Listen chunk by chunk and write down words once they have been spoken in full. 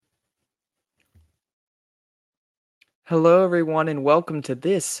Hello, everyone, and welcome to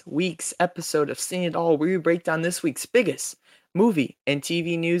this week's episode of Seeing It All, where we break down this week's biggest movie and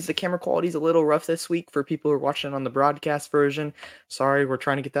TV news. The camera quality is a little rough this week for people who are watching on the broadcast version. Sorry, we're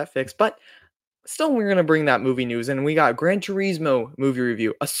trying to get that fixed, but still, we're going to bring that movie news. And we got Gran Turismo movie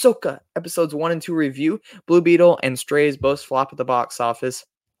review, Ahsoka episodes 1 and 2 review, Blue Beetle and Strays both flop at the box office.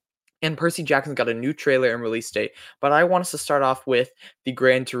 And Percy Jackson's got a new trailer and release date. But I want us to start off with the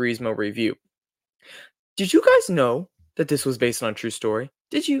Gran Turismo review. Did you guys know that this was based on a true story?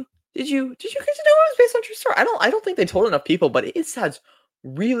 Did you guys know it was based on a true story? I don't think they told enough people, but it has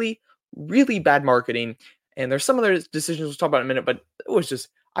really, really bad marketing. And there's some other decisions we'll talk about in a minute, but it was just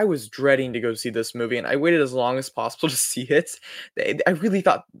I was dreading to go see this movie, and I waited as long as possible to see it. I really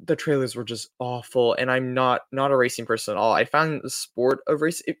thought the trailers were just awful, and I'm not a racing person at all. I found the sport of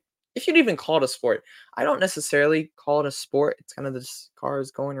race. If you'd even call it a sport, I don't necessarily call it a sport. It's kind of just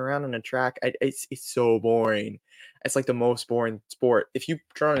cars going around on a track. It's so boring. It's like the most boring sport. If you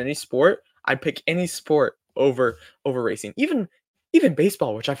turn on any sport, I'd pick any sport over racing. Even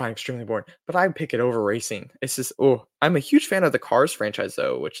baseball, which I find extremely boring, but I'd pick it over racing. It's just I'm a huge fan of the Cars franchise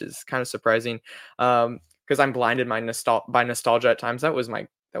though, which is kind of surprising. Because I'm blinded by nostalgia at times. I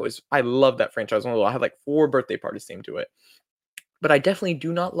love that franchise. I had like 4 birthday parties themed to it. But I definitely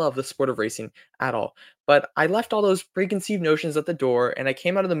do not love the sport of racing at all. But I left all those preconceived notions at the door, and I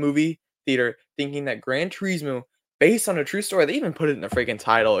came out of the movie theater thinking that Gran Turismo, based on a true story, they even put it in the freaking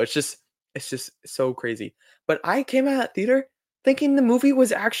title. It's just so crazy. But I came out of that theater thinking the movie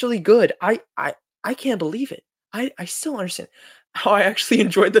was actually good. I can't believe it. I still understand how I actually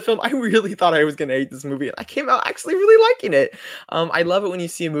enjoyed the film. I really thought I was gonna hate this movie, and I came out actually really liking it. I love it when you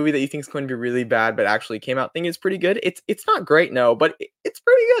see a movie that you think is going to be really bad, but actually came out thinking it's pretty good. It's not great, no, but it's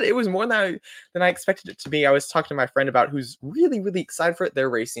pretty good. It was more than I expected it to be. I was talking to my friend about who's really really excited for it.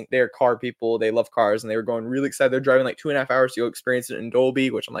 They're car people. They love cars, and they were going really excited. They're driving like 2.5 hours to go experience it in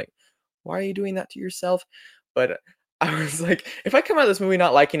Dolby, which I'm like, why are you doing that to yourself? But I was like, if I come out of this movie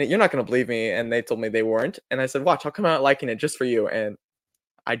not liking it, you're not going to believe me. And they told me they weren't. And I said, watch, I'll come out liking it just for you. And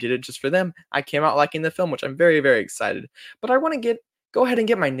I did it just for them. I came out liking the film, which I'm very, very excited. But I want to go ahead and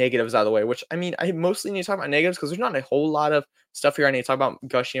get my negatives out of the way, which I mean, I mostly need to talk about negatives because there's not a whole lot of stuff here I need to talk about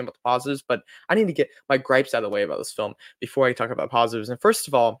gushing about the positives, but I need to get my gripes out of the way about this film before I talk about positives. And first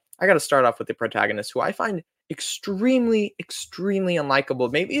of all, I got to start off with the protagonist, who I find extremely, extremely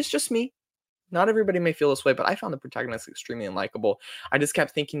unlikable. Maybe it's just me. Not everybody may feel this way, but I found the protagonist extremely unlikable. I just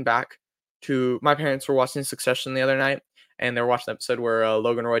kept thinking back to my parents were watching Succession the other night, and they were watching the episode where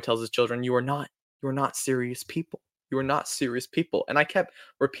Logan Roy tells his children, you are not serious people. You are not serious people." And I kept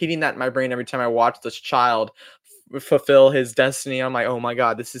repeating that in my brain every time I watched this child fulfill his destiny. I'm like, oh my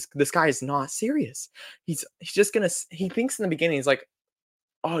god, this guy is not serious. He thinks in the beginning, he's like,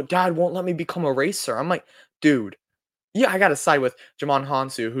 oh, dad won't let me become a racer. I'm like, dude. Yeah, I gotta side with Jamon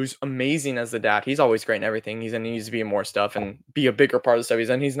Hansu, who's amazing as the dad. He's always great in everything. He needs to be in more stuff and be a bigger part of the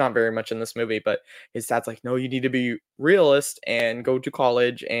stuff. He's not very much in this movie, but his dad's like, no, you need to be realist and go to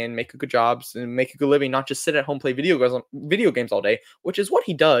college and make a good jobs and make a good living, not just sit at home play video games all day, which is what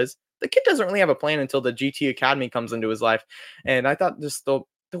he does. The kid doesn't really have a plan until the GT Academy comes into his life, and I thought just the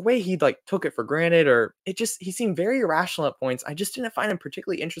way he like took it for granted, or he seemed very irrational at points. I just didn't find him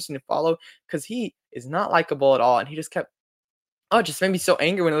particularly interesting to follow because he is not likable at all, and he just kept it just made me so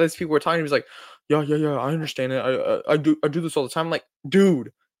angry when those people were talking. He was like, yeah, I understand it. I do this all the time. I'm like,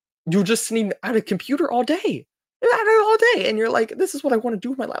 dude, you're just sitting at a computer all day. You're at it all day, and you're like, this is what I want to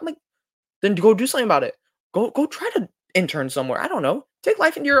do with my life. I'm like, then go do something about it. Go try to intern somewhere. I don't know. Take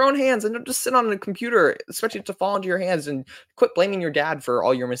life into your own hands and don't just sit on a computer, especially to fall into your hands, and quit blaming your dad for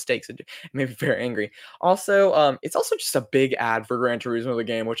all your mistakes. It made me very angry. Also, it's also just a big ad for Gran Turismo the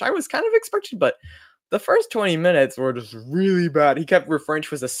game, which I was kind of expecting, but the first 20 minutes were just really bad. He kept referring to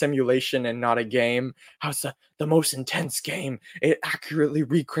it as a simulation and not a game. How it's the most intense game. It accurately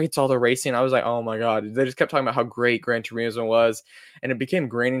recreates all the racing. I was like, oh my god. They just kept talking about how great Gran Turismo was, and it became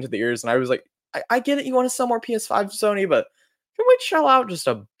graining to the ears. And I was like, I get it. You want to sell more PS5, Sony, but can we shell out just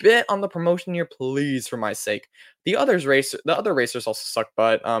a bit on the promotion here, please, for my sake? The other racers also suck,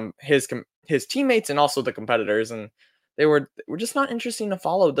 but his teammates and also the competitors, and they were just not interesting to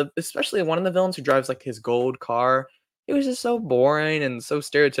follow. Especially one of the villains who drives like his gold car. It was just so boring and so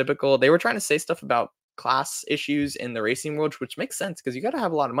stereotypical. They were trying to say stuff about class issues in the racing world, which makes sense because you got to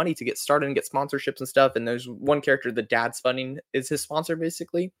have a lot of money to get started and get sponsorships and stuff. And there's one character, the dad's funding is his sponsor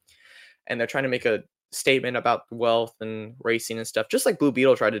basically, and they're trying to make a statement about wealth and racing and stuff, just like Blue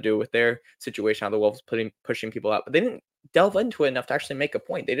Beetle tried to do with their situation, how the wealth was pushing people out. But they didn't delve into it enough to actually make a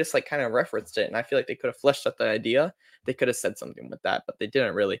point. They just like kind of referenced it, and I feel like they could have fleshed out the idea. They could have said something with that, but they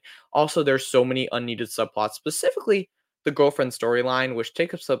didn't really. Also, there's so many unneeded subplots, specifically the girlfriend storyline, which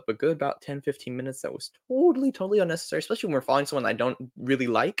takes up a good about 10-15 minutes. That was totally unnecessary, especially when we're following someone I don't really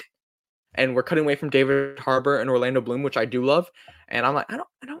like, and we're cutting away from David Harbour and Orlando Bloom, which I do love. And I'm like, I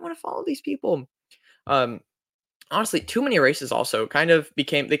don't want to follow these people. Um, Honestly, too many races also kind of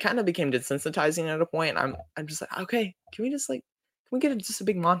became desensitizing at a point. I'm just like, okay, can we just like can we get just a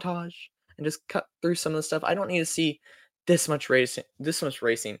big montage and just cut through some of the stuff? I don't need to see this much racing.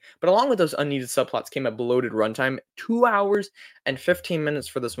 But along with those unneeded subplots came a bloated runtime, 2 hours and 15 minutes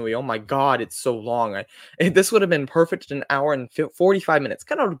for this movie. Oh my god, it's so long. This would have been perfect in an hour and 45 minutes.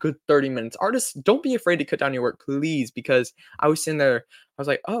 Cut out a good 30 minutes. Artists, don't be afraid to cut down your work, please, because I was sitting there, I was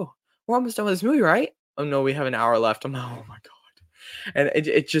like, oh, we're almost done with this movie, right? Oh no, we have an hour left. I'm like, oh my god. And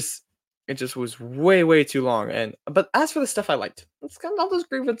it just was way too long. And but as for the stuff I liked, let's get all those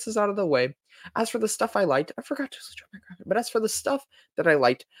grievances out of the way. As for the stuff I liked, I forgot to switch up my graphic. But as for the stuff that I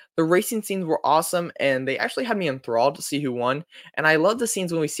liked, the racing scenes were awesome, and they actually had me enthralled to see who won. And I love the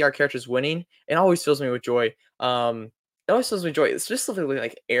scenes when we see our characters winning. It always fills me with joy. It always fills me with joy. It's just literally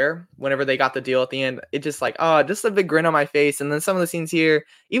like air whenever they got the deal at the end. It just like, oh, just a big grin on my face. And then some of the scenes here,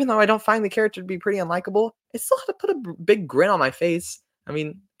 even though I don't find the character to be pretty unlikable, it still had to put a big grin on my face. I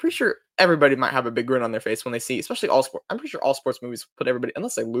mean, pretty sure everybody might have a big grin on their face when they see, especially all sport. I'm pretty sure all sports movies put everybody,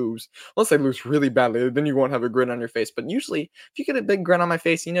 unless they lose really badly, then you won't have a grin on your face. But usually, if you get a big grin on my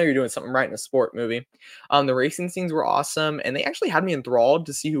face, you know you're doing something right in a sport movie. The racing scenes were awesome, and they actually had me enthralled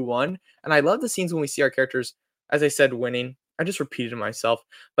to see who won. And I love the scenes when we see our characters, as I said, winning. I just repeated myself,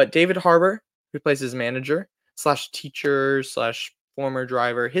 but David Harbour, who plays his manager slash teacher slash former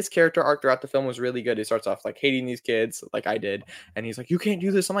driver, his character arc throughout the film was really good. He starts off like hating these kids, like I did, and he's like, "You can't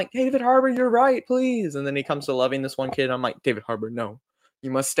do this." I'm like, "David Harbour, you're right, please." And then he comes to loving this one kid. I'm like, "David Harbour, no, you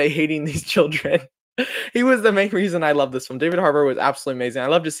must stay hating these children." He was the main reason I love this film. David Harbour was absolutely amazing. I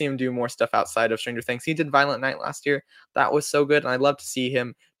love to see him do more stuff outside of Stranger Things. He did Violent Night last year. That was so good, and I'd love to see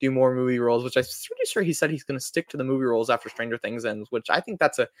him do more movie roles, which I'm pretty sure he said he's going to stick to the movie roles after Stranger Things ends, which I think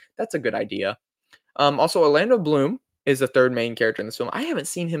that's a good idea. Also, Orlando Bloom is the third main character in this film. I haven't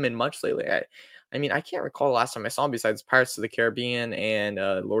seen him in much lately. I mean, I can't recall the last time I saw him besides Pirates of the Caribbean and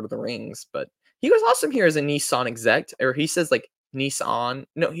Lord of the Rings, but he was awesome here as a Nissan exec, or he says like Nissan.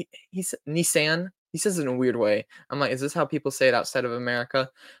 No, he said Nissan. He says it in a weird way. I'm like, is this how people say it outside of America?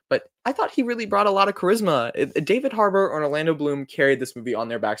 But I thought he really brought a lot of charisma. David Harbour and Orlando Bloom carried this movie on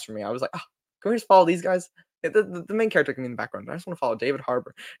their backs for me. I was like, oh, can we just follow these guys? The main character can be in the background. I just want to follow David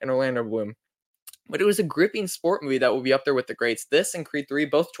Harbour and Orlando Bloom. But it was a gripping sport movie that will be up there with the greats. This and Creed 3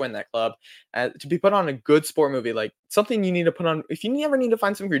 both joined that club. To be put on a good sport movie, like something you need to put on. If you ever need to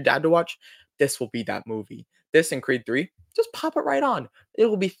find something for your dad to watch, this will be that movie. This and Creed 3, just pop it right on. It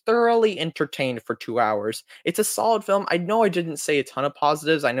will be thoroughly entertained for 2 hours. It's a solid film. I know I didn't say a ton of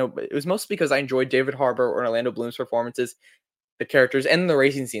positives. I know, but it was mostly because I enjoyed David Harbour or Orlando Bloom's performances, the characters, and the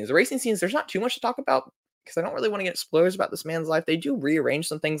racing scenes. The racing scenes, there's not too much to talk about because I don't really want to get spoilers about this man's life. They do rearrange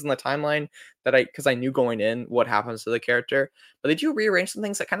some things in the timeline because I knew going in what happens to the character, but they do rearrange some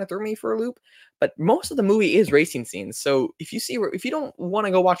things that kind of threw me for a loop. But most of the movie is racing scenes. So if you don't want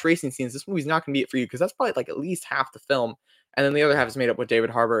to go watch racing scenes, this movie's not going to be it for you because that's probably like at least half the film. And then the other half is made up with David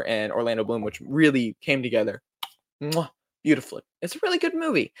Harbour and Orlando Bloom, which really came together. Mwah, beautifully. It's a really good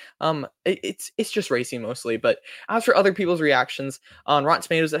movie. It's just racing mostly, but as for other people's reactions on Rotten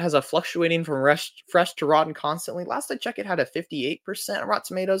Tomatoes, it has a fluctuating from fresh to rotten constantly. Last I checked, it had a 58% Rotten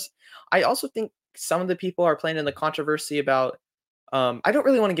Tomatoes. I also think some of the people are playing in the controversy about. I don't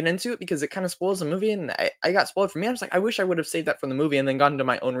really want to get into it because it kind of spoils the movie, and I got spoiled for me. I was like, I wish I would have saved that from the movie and then gone into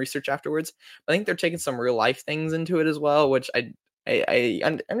my own research afterwards. But I think they're taking some real life things into it as well, which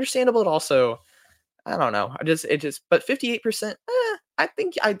understandable, but also I don't know. But 58%. I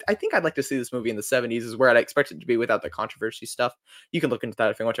think I'd like to see this movie in the 70s is where I'd expect it to be without the controversy stuff. You can look into that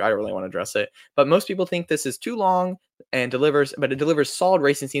if you want to. I don't really want to address it. But most people think this is too long and it delivers solid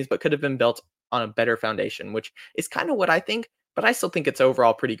racing scenes, but could have been built on a better foundation, which is kind of what I think. But I still think it's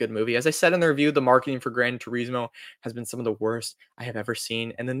overall a pretty good movie. As I said in the review, the marketing for Gran Turismo has been some of the worst I have ever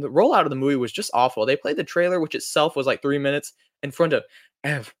seen. And then the rollout of the movie was just awful. They played the trailer, which itself was like 3 minutes in front of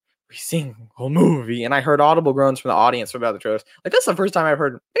every single movie, and I heard audible groans from the audience about the trailers. Like that's the first time I've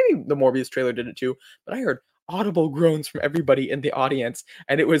heard. Maybe the Morbius trailer did it too, but I heard audible groans from everybody in the audience,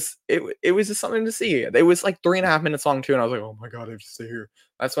 and it was just something to see. It was like 3.5 minutes long too, and I was like, oh my god, I have to stay here.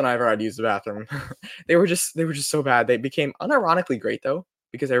 That's whenever I'd use the bathroom. They were just so bad. They became unironically great though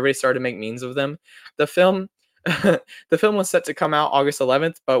because everybody started to make memes of them. The film. The film was set to come out August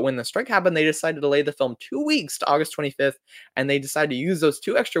 11th, but when the strike happened, they decided to delay the film 2 weeks to August 25th, and they decided to use those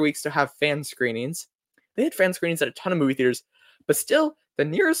 2 extra weeks to have fan screenings. They had fan screenings at a ton of movie theaters, but still, the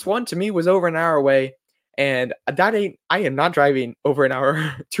nearest one to me was over an hour away, and I am not driving over an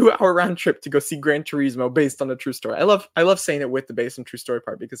hour, 2 hour round trip to go see Gran Turismo based on a true story. I love saying it with the based on true story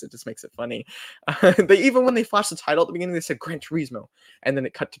part because it just makes it funny. Even when they flashed the title at the beginning, they said Gran Turismo, and then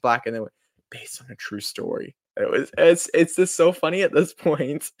it cut to black, and then went based on a true story. It's just so funny at this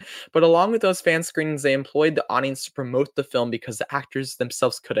point. But along with those fan screenings, they employed the audience to promote the film because the actors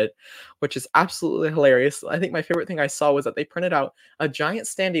themselves couldn't, which is absolutely hilarious. I think my favorite thing I saw was that they printed out a giant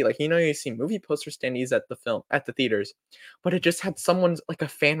standee, like you see movie poster standees at the theaters, but it just had someone's like a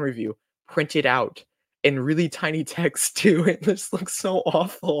fan review printed out in really tiny text too. It just looks so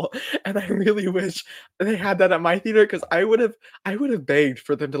awful, and I really wish they had that at my theater because I would have begged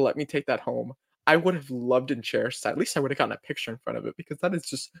for them to let me take that home. I would have loved and cherished that. At least I would have gotten a picture in front of it because that is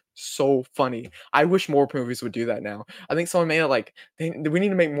just so funny. I wish more movies would do that now. I think someone made it like we need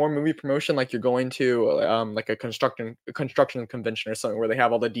to make more movie promotion like you're going to like a construction convention or something where they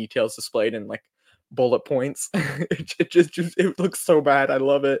have all the details displayed in like bullet points. It looks so bad. I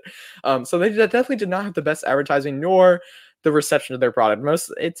love it. So they definitely did not have the best advertising nor the reception of their product.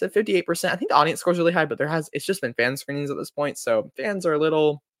 It's at 58%. I think the audience score is really high, but it's just been fan screenings at this point, so fans are a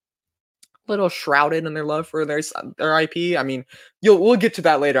little shrouded in their love for their IP. I mean, we'll get to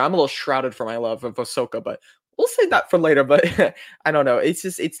that later. I'm a little shrouded for my love of Ahsoka, but we'll save that for later. But I don't know.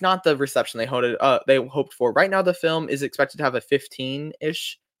 It's not the reception they hoped for. Right now, the film is expected to have a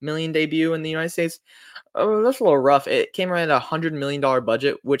 15-ish million debut in the United States. Oh, that's a little rough. It came right at $100 million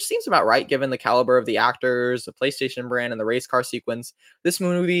budget, which seems about right given the caliber of the actors, the PlayStation brand, and the race car sequence. This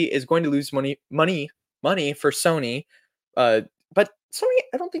movie is going to lose money for Sony. But Sony,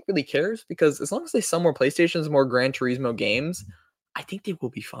 I don't think really cares because as long as they sell more PlayStations, more Gran Turismo games, I think they will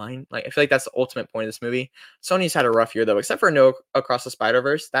be fine. Like I feel like that's the ultimate point of this movie. Sony's had a rough year though, except for No Across the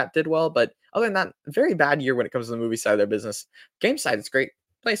Spider-Verse. That did well, but other than that, very bad year when it comes to the movie side of their business. Game side, it's great.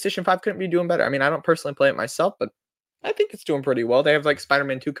 PlayStation 5 couldn't be doing better. I mean, I don't personally play it myself, but I think it's doing pretty well. They have like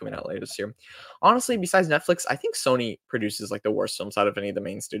Spider-Man 2 coming out later this year. Honestly, besides Netflix, I think Sony produces like the worst films out of any of the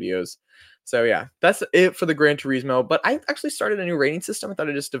main studios. So yeah, that's it for the Gran Turismo. But I actually started a new rating system. I thought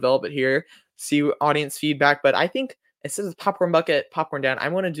I'd just develop it here, see audience feedback. But I think instead of popcorn bucket, popcorn down, I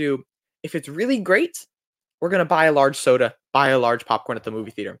want to do if it's really great, we're gonna buy a large soda, buy a large popcorn at the movie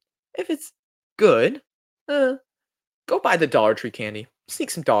theater. If it's good, go buy the Dollar Tree candy,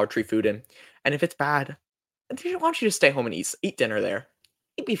 sneak some Dollar Tree food in. And if it's bad, why don't you just stay home and eat dinner there?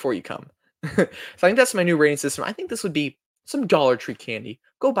 Eat before you come. So I think that's my new rating system. I think this would be some Dollar Tree candy.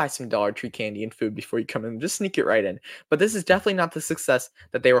 Go buy some Dollar Tree candy and food before you come in. Just sneak it right in. But this is definitely not the success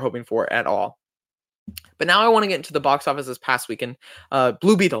that they were hoping for at all. But now I want to get into the box office this past weekend.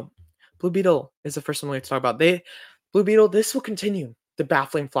 Blue Beetle. Blue Beetle is the first one we have to talk about. Blue Beetle, this will continue the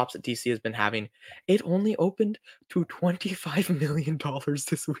baffling flops that DC has been having. It only opened to $25 million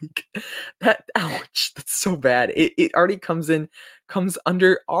this week. Ouch, that's so bad. It already comes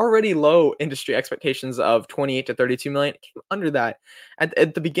under already low industry expectations of 28 to 32 million. It came under that.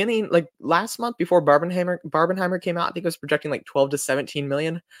 At the beginning, like last month before Barbenheimer came out, I think it was projecting like 12 to 17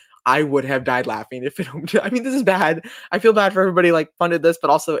 million. I would have died laughing if it. I mean, this is bad. I feel bad for everybody like funded this, but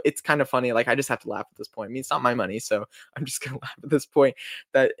also it's kind of funny. Like I just have to laugh at this point. I mean, it's not my money, so I'm just gonna laugh at this point.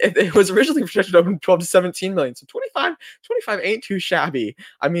 That it was originally projected open 12 to 17 million, so 25 ain't too shabby.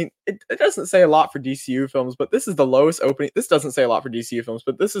 I mean, it doesn't say a lot for DCU films, but this is the lowest opening. This doesn't say a lot for DCU films,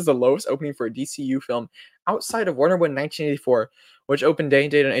 but this is the lowest opening for a DCU film outside of Wonder Woman 1984, which opened day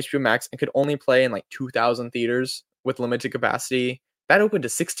and date on HBO Max and could only play in like 2,000 theaters with limited capacity. That opened to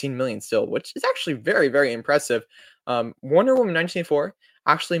 16 million still, which is actually very, very impressive. Wonder Woman 1984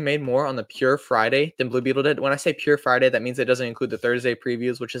 actually made more on the pure Friday than Blue Beetle did. When I say pure Friday, that means it doesn't include the Thursday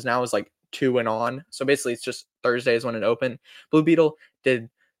previews, which is now is like 2 and on. So basically it's just Thursdays when it opened. Blue Beetle did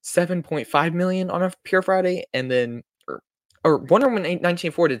 7.5 million on a pure Friday, and then or Wonder Woman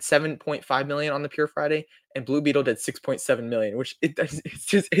 1984 did 7.5 million on the pure Friday, and Blue Beetle did 6.7 million, which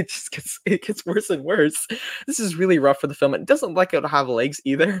it gets worse and worse. This is really rough for the film. It doesn't like it to have legs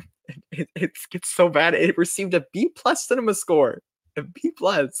either. It gets so bad. It received a B+ cinema score. A B+.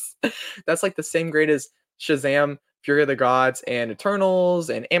 That's like the same grade as Shazam, Fury of the Gods, and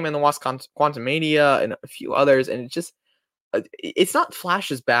Eternals, and Ant-Man and the Wasp: Quantumania, and a few others, and it's not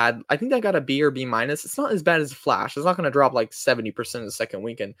Flash as bad. I think I got a B or B-. It's not as bad as Flash. It's not going to drop like 70% the second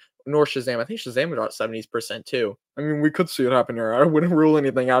weekend, nor Shazam. I think Shazam would drop 70% too. I mean, we could see it happen here. I wouldn't rule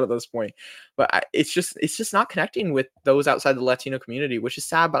anything out at this point, but it's just not connecting with those outside the Latino community, which is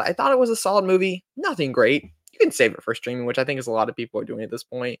sad. But I thought it was a solid movie. Nothing great. You can save it for streaming, which I think is a lot of people are doing at this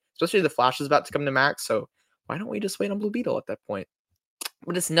point. Especially the Flash is about to come to Max, so why don't we just wait on Blue Beetle at that point?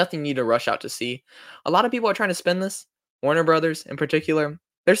 But it's nothing you need to rush out to see. A lot of people are trying to spin this. Warner Brothers in particular,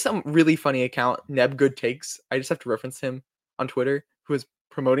 There's some really funny account, Neb Good Takes. I just have to reference him on Twitter, who is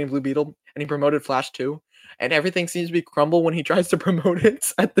promoting Blue Beetle, and he promoted Flash 2, and everything seems to be crumble when he tries to promote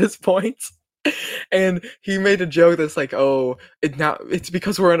it at this point. And he made a joke that's like, "Oh, it's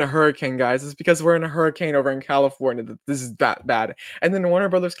because we're in a hurricane, guys. It's because we're in a hurricane over in California that this is that bad." And then Warner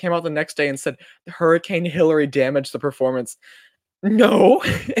Brothers came out the next day and said, "Hurricane Hillary damaged the performance." No,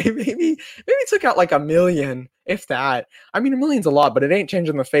 maybe it took out like 1,000,000, if that. I mean, 1,000,000's a lot, but it ain't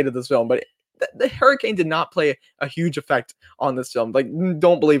changing the fate of this film. But the hurricane did not play a huge effect on this film. Like,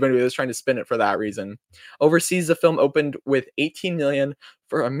 don't believe anybody that's trying to spin it for that reason. Overseas, the film opened with 18 million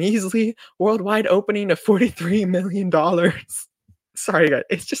for a measly worldwide opening of $43 million. Sorry, guys,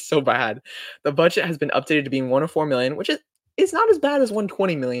 it's just so bad. The budget has been updated to being 104 million, which is not as bad as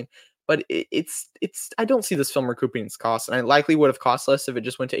 120 million. But it's I don't see this film recouping its costs, and I likely would have cost less if it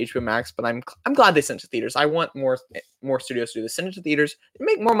just went to HBO Max. But I'm glad they sent it to theaters. I want more studios to do this. Send it to theaters, you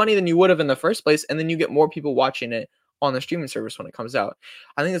make more money than you would have in the first place, and then you get more people watching it on the streaming service when it comes out.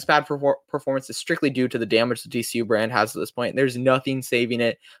 I think this bad performance is strictly due to the damage the DCU brand has at this point. There's nothing saving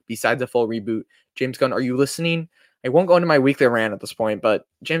it besides a full reboot. James Gunn, are you listening? I won't go into my weekly rant at this point, but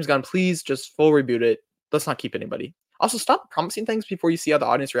James Gunn, please just full reboot it. Let's not keep anybody. Also, stop promising things before you see how the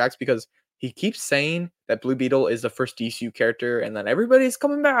audience reacts, because he keeps saying that Blue Beetle is the first DCU character and that everybody's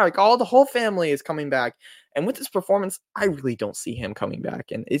coming back. The whole family is coming back. And with this performance, I really don't see him coming back.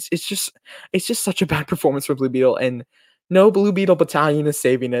 And it's just such a bad performance for Blue Beetle. And no Blue Beetle battalion is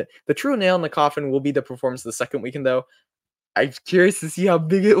saving it. The true nail in the coffin will be the performance of the second weekend, though. I'm curious to see how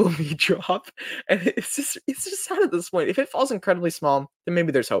big it will be drop. And it's just sad at this point. If it falls incredibly small, then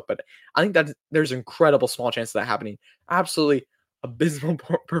maybe there's hope. But I think that there's incredible small chance of that happening. Absolutely abysmal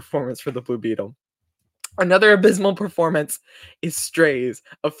performance for the Blue Beetle. Another abysmal performance is Strays,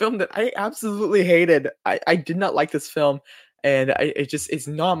 a film that I absolutely hated. I did not like this film, and it's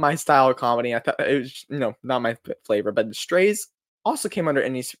not my style of comedy. I thought it was not my flavor. But Strays also came under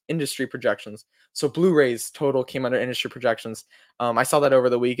industry projections. So Blu-rays total came under industry projections. I saw that over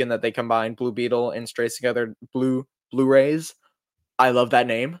the weekend that they combined Blue Beetle and Strays together. Blu-rays. I love that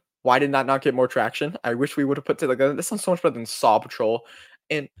name. Why did that not get more traction? I wish we would have put together. This sounds so much better than Saw Patrol.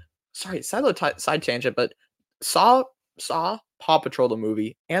 And sorry, side tangent, but Saw, Paw Patrol the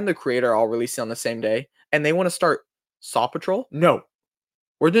movie, and the creator all releasing on the same day, and they want to start Saw Patrol. No,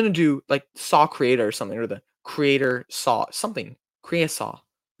 we're gonna do like Saw Creator or something, or the Creator Saw something. Create Saw.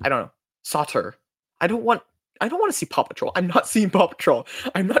 I don't know. Sauter. I don't want to see Paw Patrol. I'm not seeing Paw Patrol.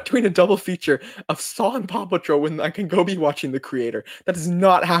 I'm not doing a double feature of Saw and Paw Patrol when I can go be watching The Creator. That is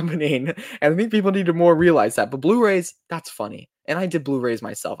not happening. And I think people need to more realize that. But Blu-rays, that's funny. And I did Blu-rays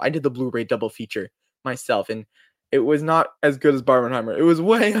myself. I did the Blu-ray double feature myself. And it was not as good as Barbenheimer. It was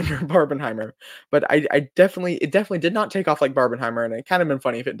way under Barbenheimer. But it definitely did not take off like Barbenheimer. And it kind of been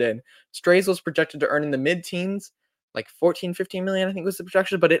funny if it did. Strays was projected to earn in the mid-teens, like 14, 15 million, I think was the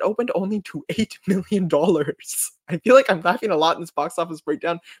projection, but it opened only to $8 million. I feel like I'm laughing a lot in this box office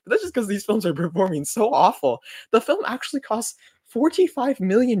breakdown, but that's just because these films are performing so awful. The film actually cost $45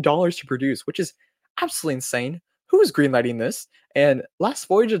 million to produce, which is absolutely insane. Who is greenlighting this? And Last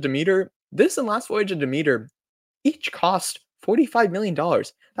Voyage of Demeter, each cost $45 million.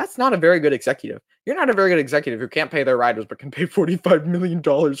 That's not a very good executive. You're not a very good executive who can't pay their writers but can pay $45 million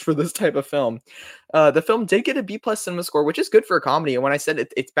for this type of film. The film did get a B+ cinema score, which is good for a comedy. And when I said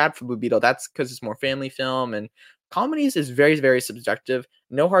it's bad for Blue Beetle, that's because it's more family film. And comedies is very, very subjective.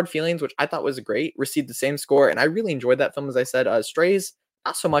 No Hard Feelings, which I thought was great, received the same score. And I really enjoyed that film, as I said. Strays,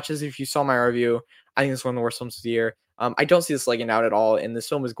 not so much, as if you saw my review. I think it's one of the worst films of the year. I don't see this legging out at all, and this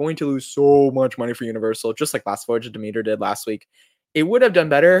film is going to lose so much money for Universal, just like Last Voyage of Demeter did last week. It would have done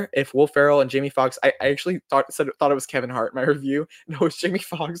better if Will Ferrell and Jamie Foxx. I actually thought it was Kevin Hart in my review. No, it's Jamie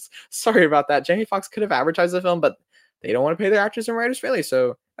Foxx. Sorry about that. Jamie Foxx could have advertised the film, but they don't want to pay their actors and writers fairly,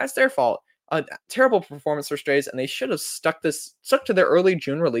 so that's their fault. Terrible performance for Strays, and they should have stuck to their early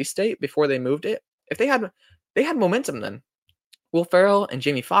June release date before they moved it. If they had momentum then. Will Ferrell and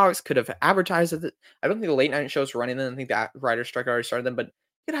Jamie Foxx could have advertised it. I don't think the late night shows were running then. I think that writer's strike already started them, but you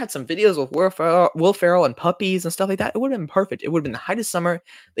could have had some videos with Will Ferrell and puppies and stuff like that. It would have been perfect. It would have been the height of summer.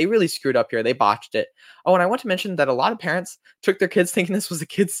 They really screwed up here. They botched it. Oh, and I want to mention that a lot of parents took their kids thinking this was a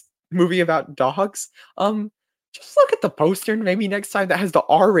kid's movie about dogs. Just look at the poster and maybe next time that has the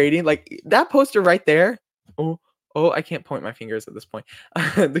R rating. Like that poster right there. Oh, I can't point my fingers at this point.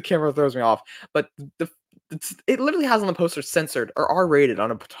 The camera throws me off. But it literally has on the poster censored or R-rated on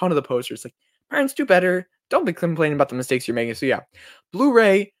a ton of the posters. Like, parents, do better. Don't be complaining about the mistakes you're making. So yeah,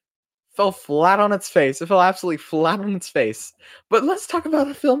 Blu-ray fell flat on its face. It fell absolutely flat on its face. But let's talk about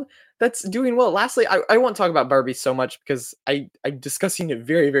a film That's doing well. Lastly, I won't talk about Barbie so much because I'm discussing it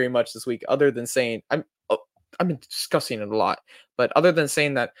very, very much this week, other than saying I've been discussing it a lot, but other than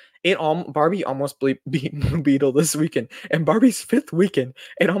saying that Barbie almost beat Blue Beetle this weekend, and Barbie's 5th weekend,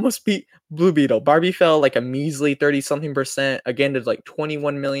 it almost beat Blue Beetle. Barbie fell like a measly 30 something percent, again to like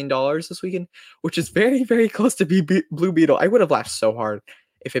 $21 million this weekend, which is very, very close to Blue Beetle. I would have laughed so hard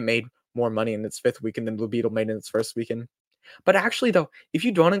if it made more money in its 5th weekend than Blue Beetle made in its 1st weekend. But actually, though, if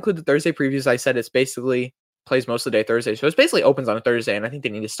you don't include the Thursday previews, I said it's basically plays most of the day Thursday. So it basically opens on a Thursday, and I think they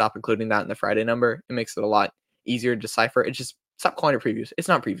need to stop including that in the Friday number. It makes it a lot easier to decipher. It just stop calling it previews. It's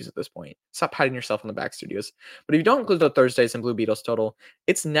not previews at this point. Stop patting yourself on the back, studios. But if you don't include the Thursdays and Blue Beetles total,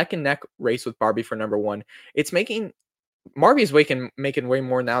 it's neck and neck race with Barbie for number one. It's making Barbie's making way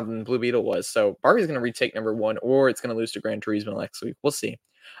more now than Blue Beetle was, so Barbie's gonna retake number one, or it's gonna lose to Gran Turismo next week. We'll see.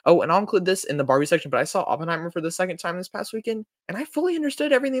 Oh, and I'll include this in the Barbie section, but I saw Oppenheimer for the second time this past weekend, and I fully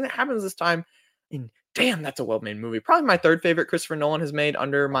understood everything that happens this time. And damn, that's a well-made movie. Probably my third favorite Christopher Nolan has made,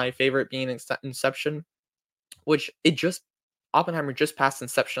 under my favorite being Inception, which it just Oppenheimer just passed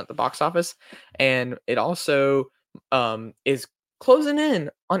Inception at the box office, and it also is closing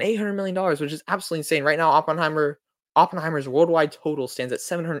in on $800 million, which is absolutely insane. Right now, Oppenheimer's worldwide total stands at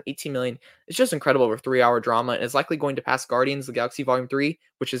 718 million. It's just incredible over a 3-hour drama, and is likely going to pass Guardians of the Galaxy Volume 3,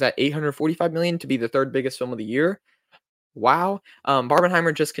 which is at 845 million, to be the third biggest film of the year. Wow.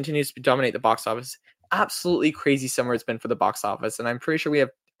 Barbenheimer just continues to dominate the box office. Absolutely crazy summer it's been for the box office, and I'm pretty sure we have.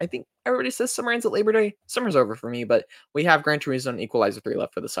 I think everybody says summer ends at Labor Day. Summer's over for me, but we have Gran Turismo and Equalizer 3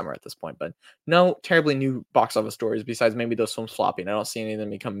 left for the summer at this point. But no terribly new box office stories besides maybe those films flopping. I don't see any of them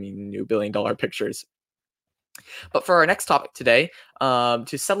becoming new billion-dollar pictures. But for our next topic today,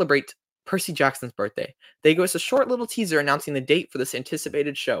 to celebrate Percy Jackson's birthday, they gave us a short little teaser announcing the date for this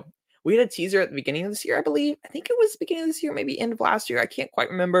anticipated show. We had a teaser at the beginning of this year, I believe. I think it was the beginning of this year, maybe end of last year. I can't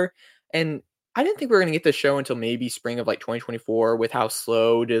quite remember. And I didn't think we were going to get this show until maybe spring of like 2024, with how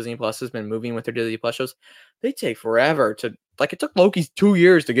slow Disney Plus has been moving with their Disney Plus shows. They take forever to, like, it took Loki 2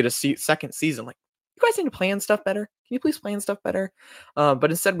 years to get a second season. Like, you guys need to plan stuff better. Can you please plan stuff better?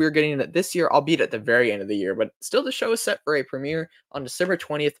 But instead, we are getting it this year, albeit at the very end of the year. But still, the show is set for a premiere on December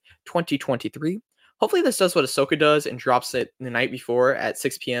 20th, 2023. Hopefully, this does what Ahsoka does and drops it the night before at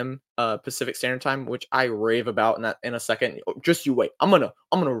 6 p.m. Pacific Standard Time, which I rave about in a second. Just you wait. I'm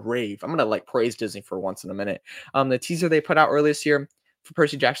gonna rave. I'm gonna like praise Disney for once in a minute. The teaser they put out earlier this year for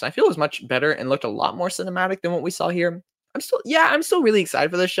Percy Jackson, I feel was much better and looked a lot more cinematic than what we saw here. I'm still really excited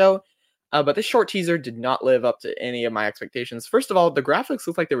for this show. But this short teaser did not live up to any of my expectations. First of all, the graphics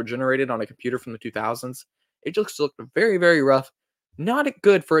look like they were generated on a computer from the 2000s. It just looked very, very rough. Not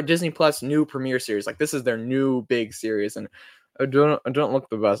good for a Disney Plus new premiere series. Like, this is their new big series, and I don't look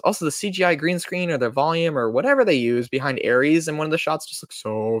the best. Also, the CGI green screen or the volume or whatever they use behind Ares in one of the shots just looks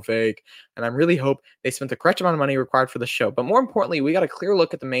so fake. And I really hope they spent the correct amount of money required for the show. But more importantly, we got a clear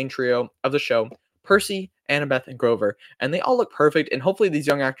look at the main trio of the show: Percy, Annabeth, and Grover, and they all look perfect, and hopefully these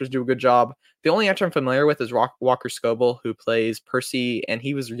young actors do a good job. The only actor I'm familiar with is Walker Scoble, who plays Percy, and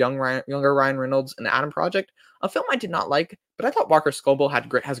he was younger Ryan Reynolds in the Adam Project, a film I did not like, but I thought Walker Scoble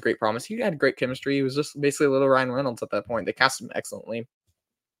has great promise. He had great chemistry. He was just basically a little Ryan Reynolds at that point. They cast him excellently.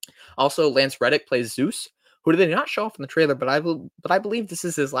 Also, Lance Reddick plays Zeus, who did not show off in the trailer, but I believe this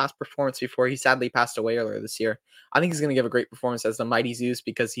is his last performance before he sadly passed away earlier this year. I think he's going to give a great performance as the mighty Zeus,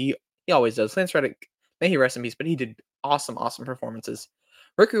 because he always does. Lance Reddick, may he rest in peace, but he did awesome performances.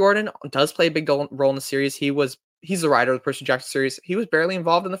 Rick Riordan does play a big role in the series. He's the writer of the Percy Jackson series. He was barely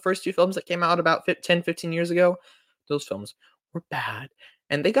involved in the first two films that came out about 10, 15 years ago. Those films were bad.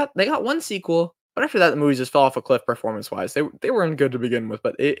 And they got one sequel, but after that, the movies just fell off a cliff performance-wise. They weren't good to begin with,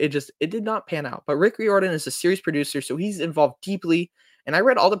 but it did not pan out. But Rick Riordan is a series producer, so he's involved deeply. And I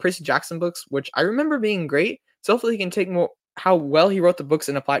read all the Percy Jackson books, which I remember being great. So hopefully he can take more how well he wrote the books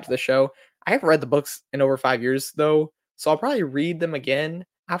and apply it to the show. I haven't read the books in over 5 years, though, so I'll probably read them again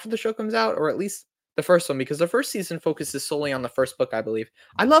after the show comes out, or at least the first one, because the first season focuses solely on the first book, I believe.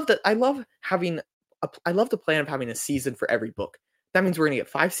 I love the plan of having a season for every book. That means we're going to get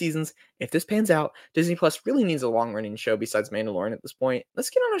 5 seasons. If this pans out, Disney Plus really needs a long-running show besides Mandalorian at this point. Let's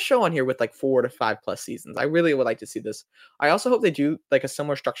get on a show on here with like 4 to 5 plus seasons. I really would like to see this. I also hope they do like a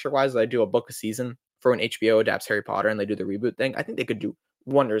similar structure-wise, that they do a book a season for when HBO adapts Harry Potter and they do the reboot thing. I think they could do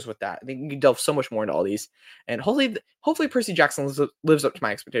wonders with that. I think you can delve so much more into all these, and hopefully Percy Jackson lives up to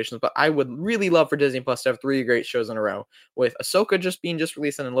my expectations. But I would really love for Disney Plus to have 3 great shows in a row, with Ahsoka just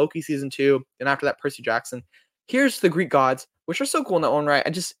released, and then Loki season 2, and after that Percy Jackson. Here's the Greek gods, which are so cool in their own right.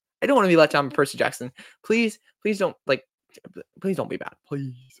 I don't want to be let down by Percy Jackson. Please don't be bad.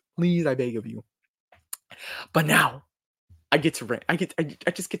 Please, I beg of you. But now I get to rant. I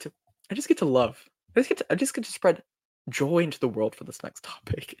just get to I just get to love. I just get to spread joy into the world for this next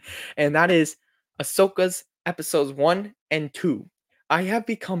topic, and that is Ahsoka's episodes 1 and 2. I have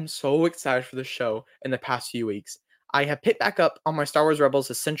become so excited for the show in the past few weeks. I have picked back up on my Star Wars Rebels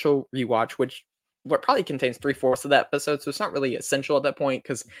Essential rewatch, which what probably contains 3/4 of that episode, so it's not really essential at that point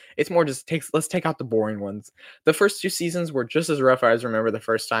because it's more just let's take out the boring ones. The first two seasons were just as rough as I remember the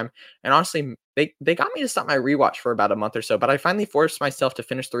first time, and honestly, they got me to stop my rewatch for about a month or so, but I finally forced myself to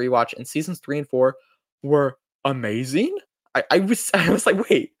finish the rewatch, and seasons 3 and 4 were amazing. I was like,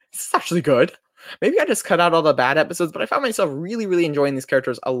 wait, this is actually good. Maybe I just cut out all the bad episodes, but I found myself really, really enjoying these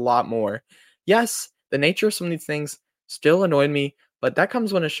characters a lot more. Yes, the nature of some of these things still annoyed me, but that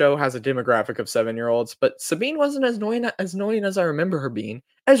comes when a show has a demographic of 7-year-olds. But Sabine wasn't as annoying as I remember her being.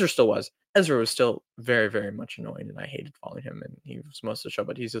 Ezra still was. Ezra was still very, very much annoying, and I hated following him. And he was most of the show,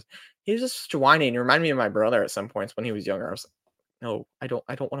 but he's just such a whiny. And he reminded me of my brother at some points when he was younger. I was like, no, I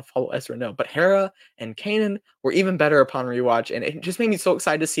don't want to follow Ezra. No, but Hera and Kanan were even better upon rewatch, and it just made me so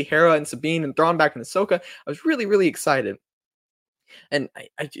excited to see Hera and Sabine and Thrawn back in Ahsoka. I was really, really excited. And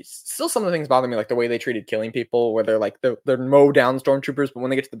I just still some of the things bother me, like the way they treated killing people, where they're mow down stormtroopers, but when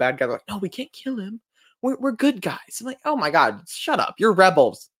they get to the bad guy, they're like, no, we can't kill him. We're good guys. I'm like, oh my god, shut up. You're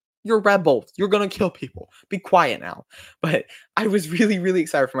rebels. You're rebels. You're gonna kill people. Be quiet now. But I was really, really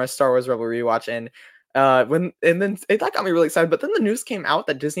excited for my Star Wars Rebel rewatch, and then that got me really excited. But then the news came out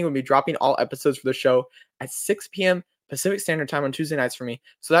that Disney would be dropping all episodes for the show at 6 p.m. Pacific Standard Time on Tuesday nights for me.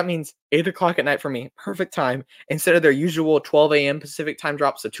 So that means 8 o'clock at night for me. Perfect time instead of their usual 12 a.m. Pacific time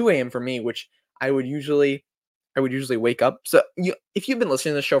drops to 2 a.m. for me, which I would usually wake up. So if you've been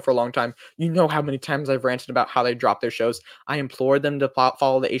listening to the show for a long time, you know how many times I've ranted about how they drop their shows. I implored them to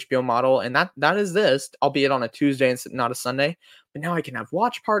follow the HBO model, and that is this, albeit on a Tuesday and not a Sunday. But now I can have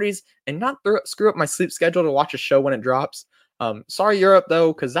watch parties and not screw up my sleep schedule to watch a show when it drops. Sorry Europe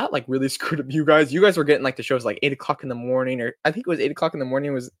though, because that like really screwed up you guys. You guys were getting like the shows like 8 o'clock in the morning, or I think it was 8 o'clock in the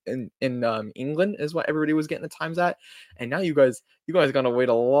morning was in England is what everybody was getting the times at, and now you guys gotta wait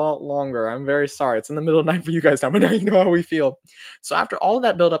a lot longer. I'm very sorry. It's in the middle of the night for you guys now, but now you know how we feel. So after all of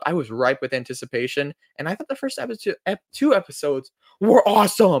that build up, I was ripe with anticipation, and I thought the first two episodes were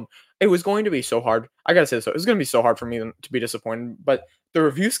awesome. It was going to be so hard. I gotta say this, it was going to be so hard for me to be disappointed, but the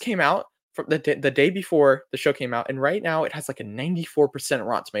reviews came out from the day before the show came out, and right now it has like a 94%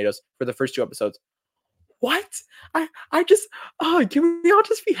 Rotten Tomatoes for the first two episodes. What? I just can we all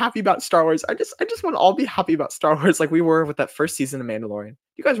just be happy about Star Wars? I just want to all be happy about Star Wars like we were with that first season of Mandalorian.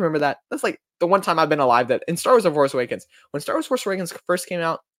 You guys remember that? That's like the one time I've been alive that in Star Wars: The Force Awakens, when Star Wars: Force Awakens first came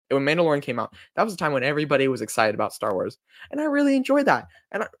out, and when Mandalorian came out, that was the time when everybody was excited about Star Wars, and I really enjoyed that.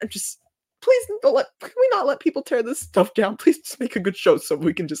 And I just please can we not let people tear this stuff down? Please just make a good show so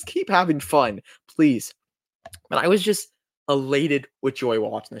we can just keep having fun, please. But I was just elated with joy while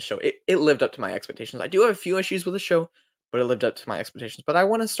watching the show. It lived up to my expectations. I do have a few issues with the show, but it lived up to my expectations. But I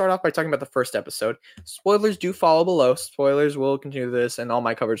want to start off by talking about the first episode. Spoilers do follow below. Spoilers will continue this and all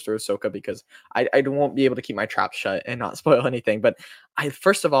my coverage through Ahsoka because I won't be able to keep my trap shut and not spoil anything. But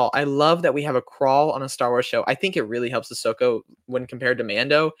first of all, I love that we have a crawl on a Star Wars show. I think it really helps Ahsoka when compared to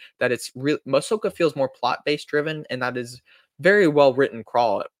Mando. That it's real. Ahsoka feels more plot based driven, and that is very well written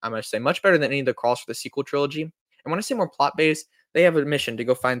crawl. I must say, much better than any of the crawls for the sequel trilogy. And when I say more plot based, they have a mission to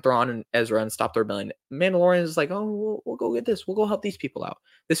go find Thrawn and Ezra and stop the rebellion. Mandalorian is like, oh, we'll go get this. We'll go help these people out.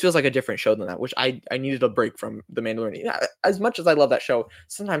 This feels like a different show than that, which I needed a break from the Mandalorian. Yeah, as much as I love that show,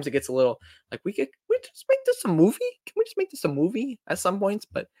 sometimes it gets a little like we just make this a movie? Can we just make this a movie at some points?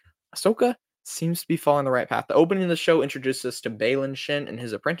 But Ahsoka seems to be following the right path. The opening of the show introduces us to Balin Shin and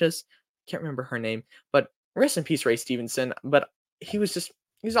his apprentice. Can't remember her name, but rest in peace, Ray Stevenson. But he's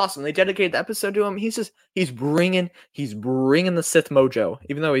awesome. They dedicated the episode to him. He's bringing the Sith mojo,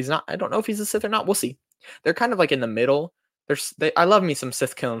 even though he's not. I don't know if he's a Sith or not. We'll see. They're kind of like in the middle. I love me some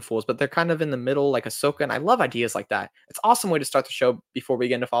Sith killing fools, but they're kind of in the middle, like Ahsoka, and I love ideas like that. It's an awesome way to start the show before we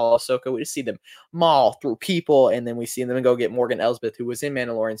begin to follow Ahsoka. We just see them maul through people, and then we see them go get Morgan Elsbeth, who was in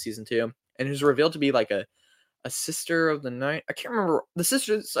Mandalorian season 2, and who's revealed to be like a sister of the night. I can't remember the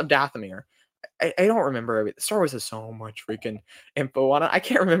sisters of Dathomir. I don't remember everything. Star Wars has so much freaking info on it. I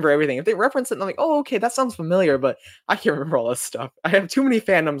can't remember everything. If they reference it, I'm like, oh, okay, that sounds familiar, but I can't remember all this stuff. I have too many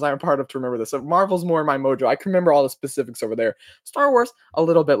fandoms I'm a part of to remember this. So Marvel's more my mojo. I can remember all the specifics over there. Star Wars, a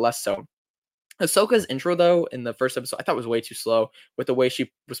little bit less so. Ahsoka's intro, though, in the first episode, I thought was way too slow with the way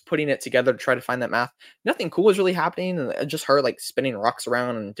she was putting it together to try to find that math. Nothing cool was really happening, and just her like spinning rocks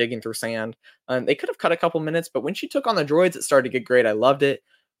around and digging through sand. They could have cut a couple minutes, but when she took on the droids, it started to get great. I loved it.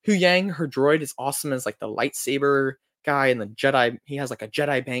 Hu Yang, her droid, is awesome as like the lightsaber guy and the Jedi. He has like a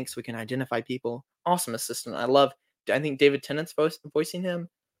Jedi bank so we can identify people. Awesome assistant. I think David Tennant's voicing him.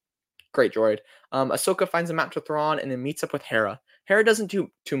 Great droid. Ahsoka finds a map to Thrawn and then meets up with Hera. Hera doesn't do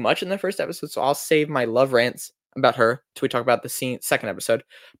too much in the first episode, so I'll save my love rants about her till we talk about the second episode.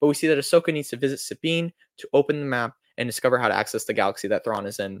 But we see that Ahsoka needs to visit Sabine to open the map and discover how to access the galaxy that Thrawn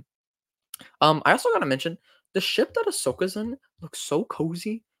is in. I also gotta mention the ship that Ahsoka's in looks so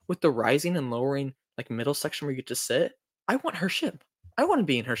cozy with the rising and lowering like middle section where you get to sit. I want her ship. I want to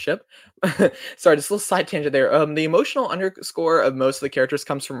be in her ship. Sorry, just a little side tangent there. The emotional underscore of most of the characters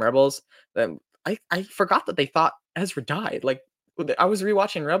comes from Rebels. I forgot that they thought Ezra died. Like I was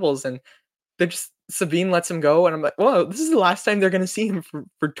rewatching Rebels and they're just Sabine lets him go, and I'm like, whoa, this is the last time they're gonna see him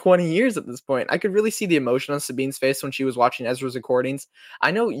for 20 years at this point. I could really see the emotion on Sabine's face when she was watching Ezra's recordings.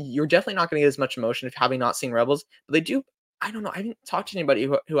 I know you're definitely not gonna get as much emotion if having not seen Rebels, but they do. I don't know. I haven't talked to anybody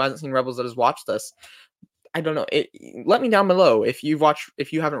who hasn't seen Rebels that has watched this. I don't know. Let me down below if you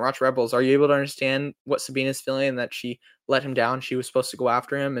haven't watched Rebels. Are you able to understand what Sabine is feeling that she let him down? She was supposed to go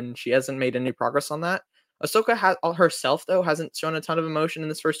after him, and she hasn't made any progress on that. Ahsoka herself though hasn't shown a ton of emotion in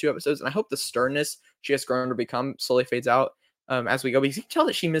this first 2 episodes, and I hope the sternness she has grown to become slowly fades out as we go. Because you can tell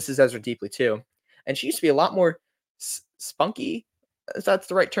that she misses Ezra deeply too, and she used to be a lot more spunky, if that's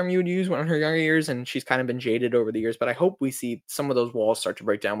the right term you would use, when in her younger years, and she's kind of been jaded over the years. But I hope we see some of those walls start to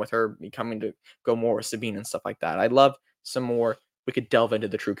break down with her becoming to go more with Sabine and stuff like that. I'd love some more. We could delve into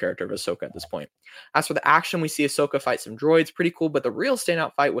the true character of Ahsoka at this point. As for the action, we see Ahsoka fight some droids, pretty cool. But the real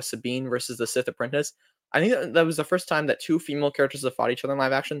standout fight was Sabine versus the Sith Apprentice. I think that was the first time that two female characters have fought each other in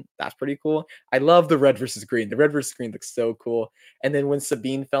live action. That's pretty cool. I love the red versus green. The red versus green looks so cool. And then when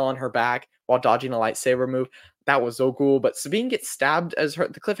Sabine fell on her back while dodging a lightsaber move, that was so cool. But Sabine gets stabbed as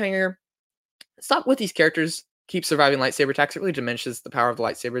the cliffhanger. Stop with these characters keep surviving lightsaber attacks. It really diminishes the power of the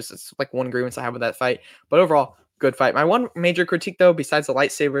lightsabers. It's like one grievance I have with that fight. But overall, good fight. My one major critique, though, besides the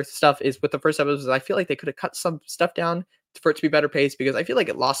lightsaber stuff, is with the first episode, I feel like they could have cut some stuff down for it to be better paced, because I feel like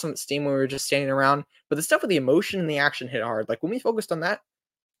it lost some esteem when we were just standing around. But the stuff with the emotion and the action hit hard. Like when we focused on that,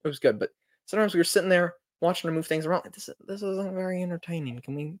 it was good. But sometimes we were sitting there watching her move things around. Like, this isn't very entertaining.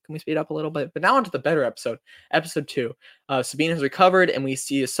 Can we speed up a little bit? But now onto the better episode, episode 2. Sabine has recovered, and we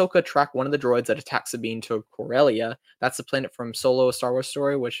see Ahsoka track one of the droids that attacks Sabine to Corellia. That's the planet from Solo: A Star Wars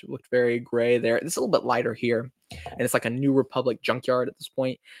Story, which looked very gray there. It's a little bit lighter here, and it's like a New Republic junkyard at this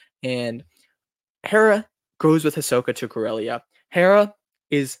point. And Hera goes with Ahsoka to Corellia. Hera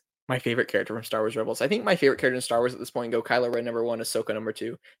is my favorite character from Star Wars Rebels. I think my favorite character in Star Wars at this point go Kylo Ren number 1, Ahsoka number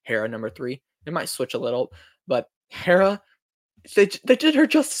 2, Hera number 3. It might switch a little, but Hera, they did her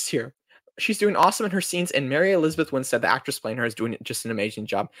justice here. She's doing awesome in her scenes, and Mary Elizabeth Winstead, the actress playing her, is doing just an amazing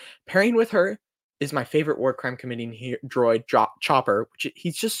job. Pairing with her is my favorite war crime committing droid, Chopper.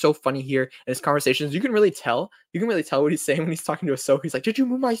 He's just so funny here in his conversations. You can really tell what he's saying when he's talking to Ahsoka. He's like, "Did you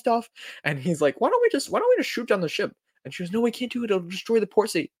move my stuff?" And he's like, "Why don't we just shoot down the ship?" And she goes, "No, we can't do it. It'll destroy the port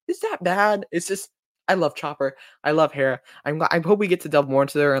city." Is that bad? It's just, I love Chopper. I love Hera. I hope we get to delve more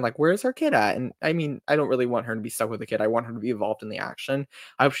into her and like, where's her kid at? And I mean, I don't really want her to be stuck with a kid. I want her to be involved in the action.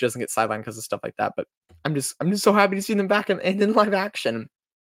 I hope she doesn't get sidelined because of stuff like that. But I'm just so happy to see them back in live action.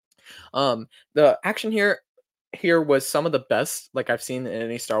 The action here was some of the best like I've seen in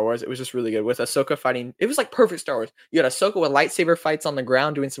any Star Wars. It was just really good with Ahsoka fighting. It was like perfect Star Wars. You had Ahsoka with lightsaber fights on the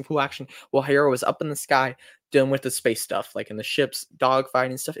ground doing some cool action, while Hera was up in the sky dealing with the space stuff, like in the ships, dogfighting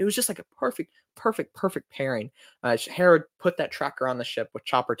and stuff. It was just like a perfect pairing. Hera put that tracker on the ship with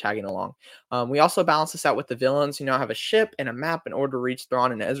Chopper tagging along. We also balance this out with the villains. You now have a ship and a map in order to reach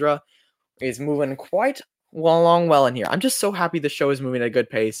Thrawn, and Ezra is moving quite well in here. I'm just so happy the show is moving at a good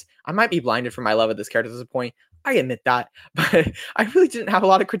pace. I might be blinded from my love of this character at this point. I admit that, but I really didn't have a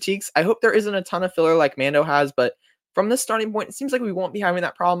lot of critiques. I hope there isn't a ton of filler like Mando has, but from this starting point, it seems like we won't be having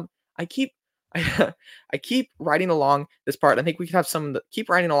that problem. I keep riding along this part. I think we could have keep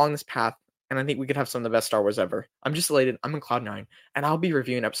riding along this path, and I think we could have some of the best Star Wars ever. I'm just elated. I'm in cloud 9, and I'll be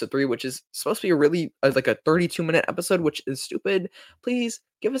reviewing episode 3, which is supposed to be a really like a 32-minute episode, which is stupid. Please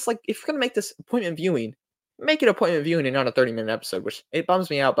give us, like, if you're gonna make this appointment viewing, make it appointment viewing and not a 30-minute episode, which it bums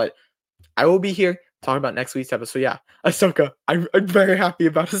me out, but I will be here talking about next week's episode. Yeah, Ahsoka. I'm very happy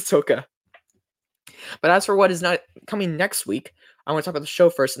about Ahsoka. But as for what is not coming next week, I want to talk about the show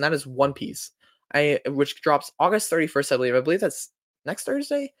first, and that is One Piece, which drops August 31st, I believe. I believe that's next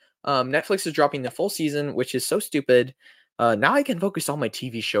Thursday. Netflix is dropping the full season, which is so stupid. Now I can focus all my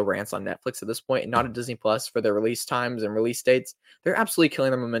TV show rants on Netflix at this point and not at Disney Plus for their release times and release dates. They're absolutely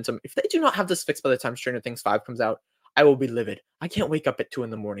killing their momentum. If they do not have this fixed by the time Stranger Things 5 comes out, I will be livid. I can't wake up at 2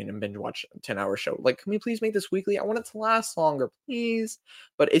 a.m. and binge watch a 10-hour show. Like, can we please make this weekly? I want it to last longer, please.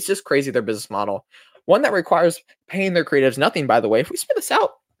 But it's just crazy, their business model. One that requires paying their creatives nothing, by the way. If we spit this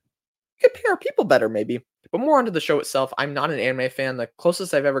out, we could pay our people better, maybe. But more onto the show itself, I'm not an anime fan. The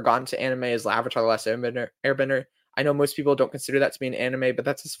closest I've ever gotten to anime is Avatar: The Last Airbender. I know most people don't consider that to be an anime, but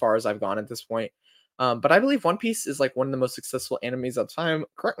that's as far as I've gone at this point. But I believe One Piece is like one of the most successful animes of time.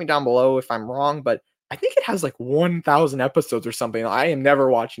 Correct me down below if I'm wrong, but I think it has like 1,000 episodes or something. I am never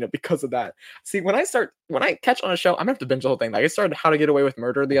watching it because of that. See, when I catch on a show, I'm gonna have to binge the whole thing. Like I started How to Get Away with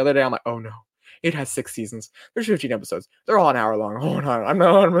Murder the other day. I'm like, oh no, it has 6 seasons. There's 15 episodes. They're all an hour long. Oh no, I'm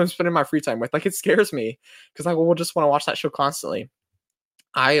not what I'm spending my free time with. Like it scares me because I will just want to watch that show constantly.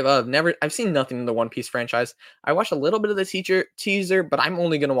 I've seen nothing in the One Piece franchise. I watched a little bit of the teaser, but I'm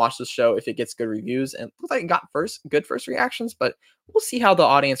only gonna watch the show if it gets good reviews. And it looks like it got good first reactions, but we'll see how the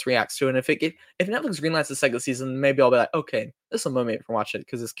audience reacts to it. And if Netflix greenlights the second season, maybe I'll be like, okay, this will motivate me to watch it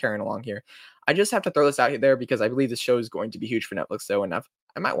because it's carrying along here. I just have to throw this out there because I believe the show is going to be huge for Netflix though, and I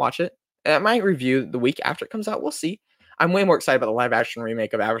might watch it. I might review the week after it comes out. We'll see. I'm way more excited about the live action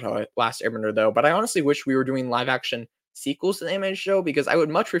remake of Avatar: Last Airbender though, but I honestly wish we were doing live action sequels to the animated show because I would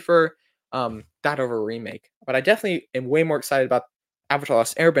much prefer that over a remake. But I definitely am way more excited about Avatar: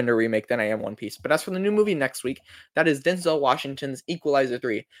 Last Airbender remake than I am One Piece. But as for the new movie next week, that is Denzel Washington's Equalizer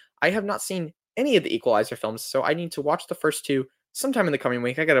 3. I have not seen any of the Equalizer films, so I need to watch the first two sometime in the coming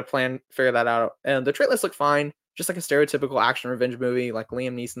week. I got to figure that out. And the trailers look fine, just like a stereotypical action revenge movie like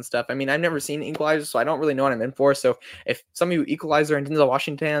Liam Neeson stuff. I mean, I've never seen Equalizer, so I don't really know what I'm in for. So if some of you Equalizer and Denzel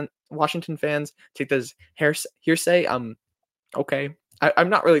Washington fans take this hearsay, okay. I'm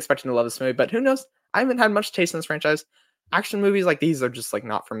not really expecting to love this movie, but who knows? I haven't had much taste in this franchise. Action movies like these are just like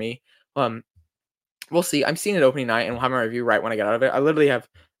not for me. Um, we'll see. I'm seeing it opening night, and we'll have my review right when I get out of it. I literally have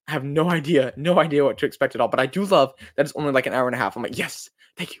no idea what to expect at all. But I do love that it's only like an hour and a half. I'm like, yes,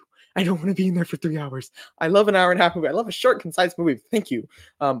 thank you. I don't want to be in there for 3 hours. I love an hour and a half movie. I love a short, concise movie. Thank you.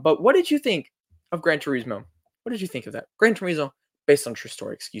 But what did you think of Gran Turismo? What did you think of that? Gran Turismo, based on true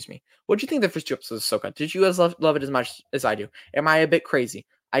story, excuse me. What did you think of the first two episodes of Ahsoka? Did you guys love it as much as I do? Am I a bit crazy?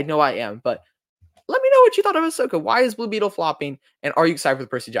 I know I am, but let me know what you thought of Ahsoka. Why is Blue Beetle flopping? And are you excited for the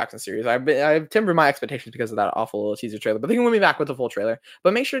Percy Jackson series? I've tempered my expectations because of that awful little teaser trailer, but they can win me back with the full trailer.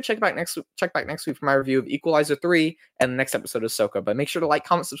 But make sure to check back next week for my review of Equalizer 3 and the next episode of Ahsoka. But make sure to like,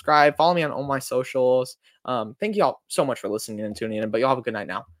 comment, subscribe, follow me on all my socials. Thank you all so much for listening and tuning in. But y'all have a good night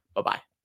now. Bye bye.